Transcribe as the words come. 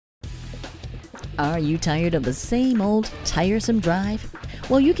Are you tired of the same old tiresome drive?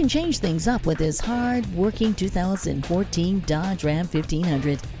 Well, you can change things up with this hard-working 2014 Dodge Ram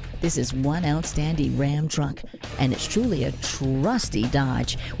 1500. This is one outstanding Ram truck, and it's truly a trusty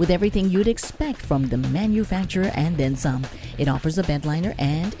Dodge with everything you'd expect from the manufacturer and then some. It offers a bed liner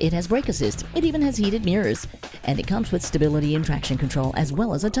and it has brake assist. It even has heated mirrors. And it comes with stability and traction control as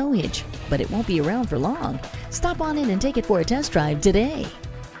well as a tow hitch. But it won't be around for long. Stop on in and take it for a test drive today.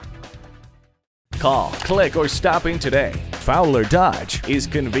 Call, click, or stop in today. Fowler Dodge is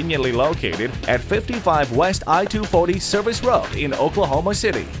conveniently located at 55 West I-240 Service Road in Oklahoma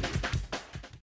City.